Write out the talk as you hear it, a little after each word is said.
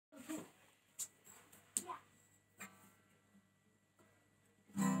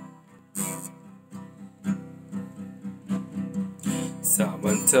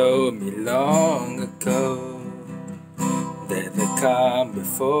Someone told me long ago that the calm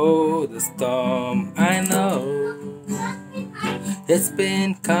before the storm. I know it's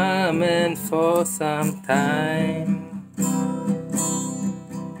been coming for some time.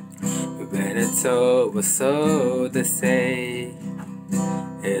 When it's over, so they say,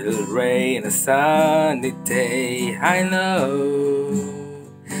 it'll rain a sunny day. I know,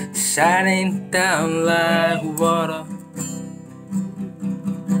 shining down like water.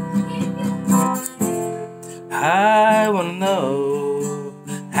 I wanna know,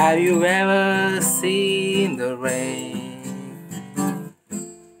 have you ever seen the rain?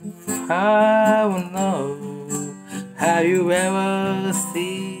 I wanna know, have you ever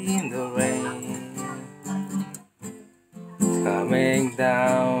seen the rain coming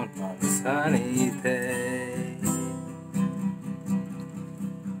down on a sunny day?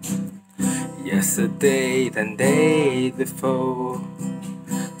 Yesterday and day before,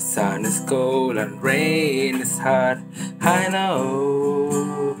 sun is cold and rain is hot. I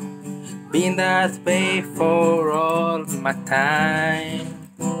know, been that way for all my time.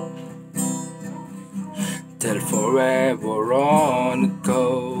 Till forever on it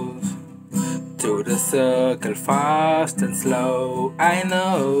goes, through the circle fast and slow. I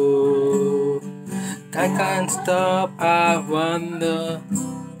know, I can't stop, I wonder.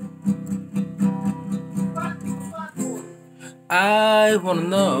 I wanna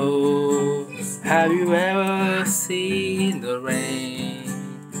know, have you ever seen the rain?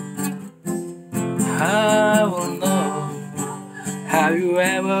 I wanna know, have you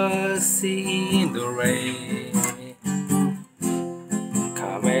ever seen the rain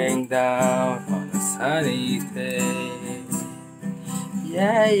coming down on a sunny day?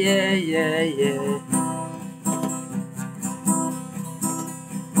 Yeah, yeah, yeah, yeah.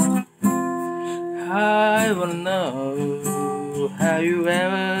 I wanna know, have you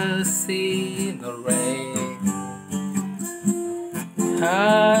ever seen the rain?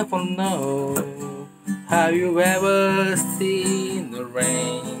 I wanna know, have you ever seen the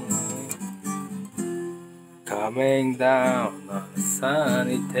rain coming down on a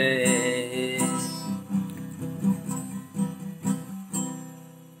sunny day?